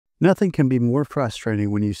Nothing can be more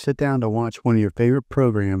frustrating when you sit down to watch one of your favorite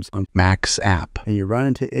programs on Max app and you run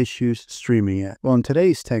into issues streaming it. Well, in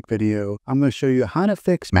today's tech video, I'm going to show you how to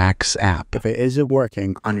fix Max app if it isn't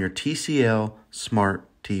working on your TCL Smart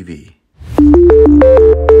TV.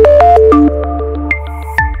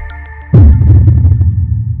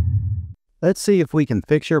 Let's see if we can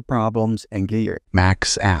fix your problems and get your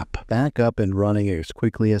Max app back up and running as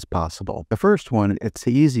quickly as possible. The first one, it's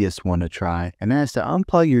the easiest one to try, and that's to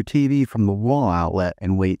unplug your TV from the wall outlet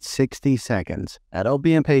and wait 60 seconds. Now, don't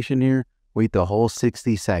be impatient here. Wait the whole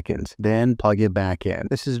 60 seconds, then plug it back in.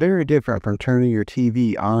 This is very different from turning your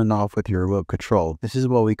TV on and off with your remote control. This is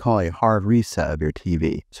what we call a hard reset of your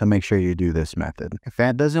TV, so make sure you do this method. If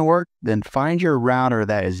that doesn't work, then find your router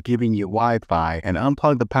that is giving you Wi-Fi and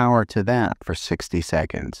unplug the power to that for 60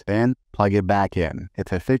 seconds. Then plug it back in.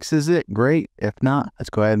 If it fixes it, great. If not, let's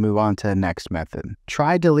go ahead and move on to the next method.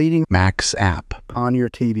 Try deleting Max app on your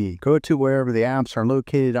TV. Go to wherever the apps are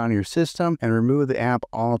located on your system and remove the app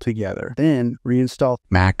altogether. Then reinstall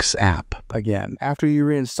Max app again. After you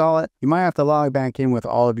reinstall it, you might have to log back in with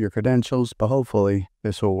all of your credentials, but hopefully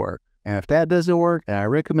this will work. And if that doesn't work, then I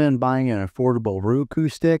recommend buying an affordable Roku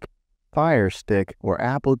stick, Fire Stick, or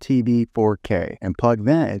Apple TV 4K and plug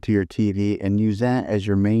that into your TV and use that as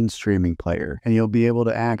your main streaming player, and you'll be able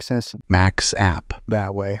to access Max app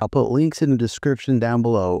that way. I'll put links in the description down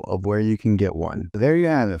below of where you can get one. There you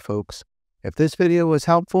have it, folks. If this video was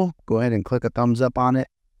helpful, go ahead and click a thumbs up on it.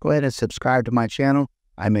 Go ahead and subscribe to my channel.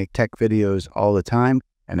 I make tech videos all the time,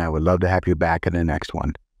 and I would love to have you back in the next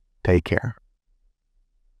one. Take care.